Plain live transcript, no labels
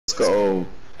go.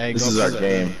 Hey, This go is our for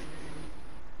game.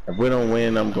 If we don't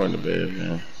win, I'm going to bed,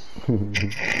 man.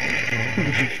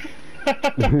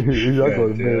 Y'all go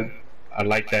to bed. I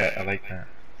like that. I like that.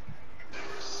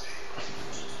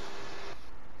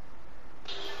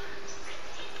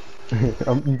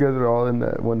 You guys are all in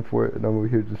that one fort, and I'm over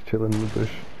here just chilling in the bush.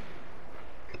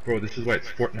 Bro, this is why it's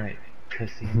Fortnite.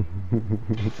 Pussy.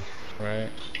 Right.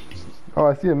 Oh,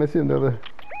 I see him. I see him. They're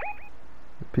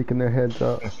peeking their heads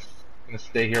out. I'm gonna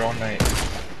stay here all night.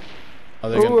 Oh,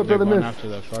 they're going miss. after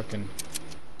the fucking...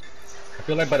 I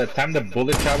feel like by the time the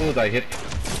bullet travels, I hit.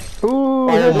 Ooh,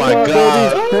 Oh my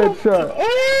God. Baby. Headshot.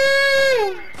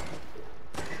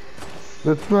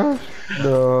 Let's smash.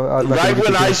 No, Right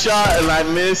when I shot and I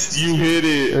missed, you hit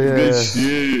it. Yeah. Good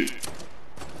shit.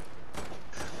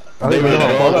 I don't even know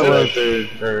how far that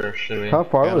was. Or should we? How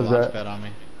far was that? On me.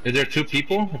 Is there 2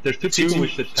 people? If there's 2 people, we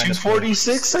should kind of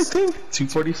 246, I think.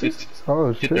 246.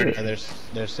 Oh shit. 230.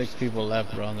 There's 6 people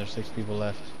left, bro. There's 6 people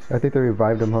left. I think they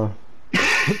revived him, huh?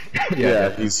 Yeah,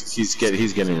 he's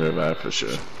getting revived for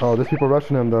sure. Oh, there's people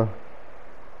rushing him though.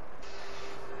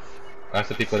 That's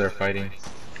the people that are fighting.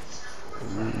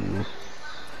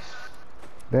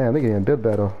 Damn, they're getting a big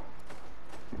battle.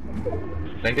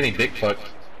 They're getting big fucked.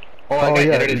 Oh, Oh that guy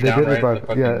yeah, hit they it did down, revive.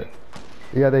 right? Yeah,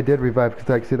 yeah, they did revive because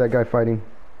I can see that guy fighting.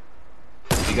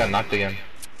 He got knocked again.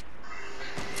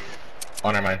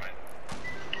 Oh, never mind.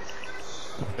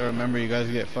 So remember, you guys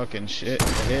get fucking shit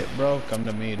hit, bro. Come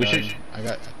to me, dog. I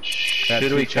got.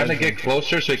 Should we kind of get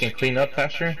closer so we can clean up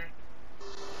faster?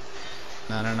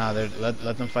 No.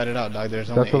 Let them fight it out, dog. There's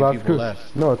only That's the 8 last people group.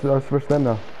 left. No, it's us versus them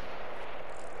now.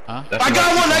 Huh? I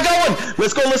got one.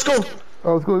 Let's go.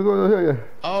 Oh, let's go. Yeah.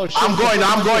 Oh shit. I'm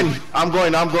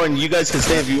going. You guys can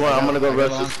stay if you want. I'm gonna go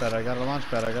rush this. I got a launch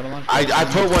pad. I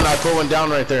put one down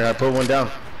right there. I put one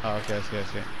down. Oh, okay, I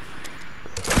see.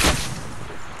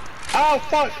 Oh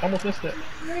fuck! Almost missed it.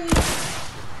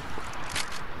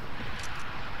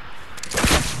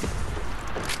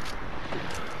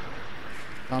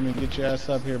 Tommy, get your ass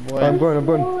up here, boy. I'm going.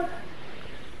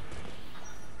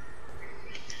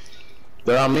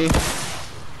 They're on me.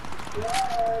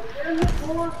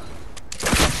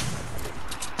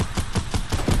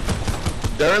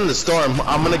 They're in the storm.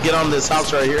 I'm gonna get on this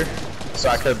house right here, so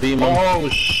I could beam them. Oh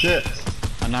shit!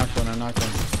 I knocked one.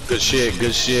 Good shit.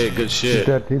 He's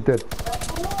dead.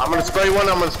 I'm gonna spray one.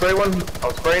 I'm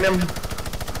spraying him.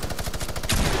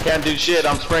 Can't do shit.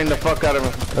 I'm spraying the fuck out of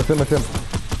him. That's him.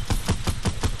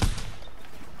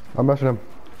 I'm rushing him.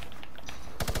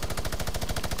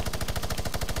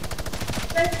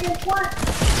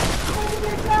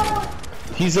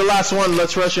 He's the last one.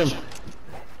 Let's rush him.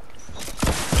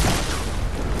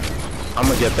 I'm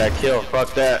gonna get that kill.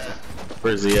 Fuck that.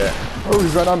 Where's he at? Oh,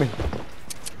 he's right on me.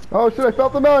 Oh shit, I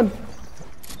felt the man.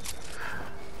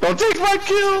 Don't take my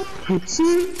kill.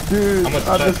 Dude, I'm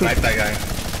gonna snipe that guy.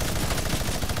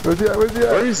 Where's he at?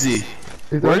 Where is he?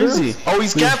 Where is he? Oh,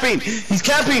 he's camping. He's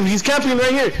camping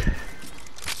right here.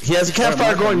 He has a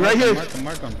campfire going right here.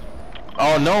 Mark him.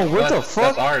 Oh no, what the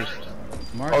fuck? That's ours.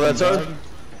 Oh, that's ours?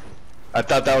 I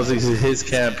thought that was his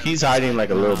camp. He's hiding like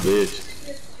a little bitch.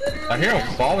 I hear him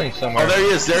falling somewhere. Oh, there he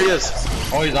is.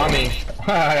 Oh, he's on me.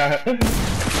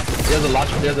 He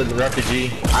has a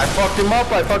refugee. I fucked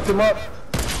him up.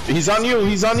 He's on you.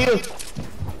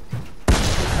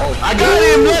 Oh, I got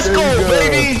him. Let's go,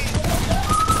 baby.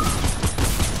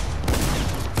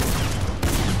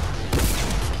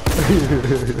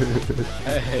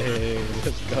 Hey,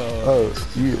 let's go. Oh,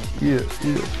 yeah.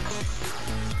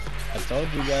 I told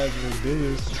you guys we'd do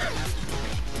this.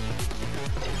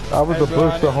 I was the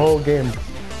boost the whole game.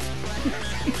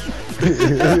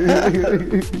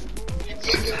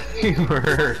 You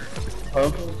were.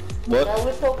 Huh? What? That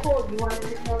was so cool. You wanted to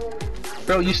know?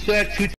 Bro, you still had 2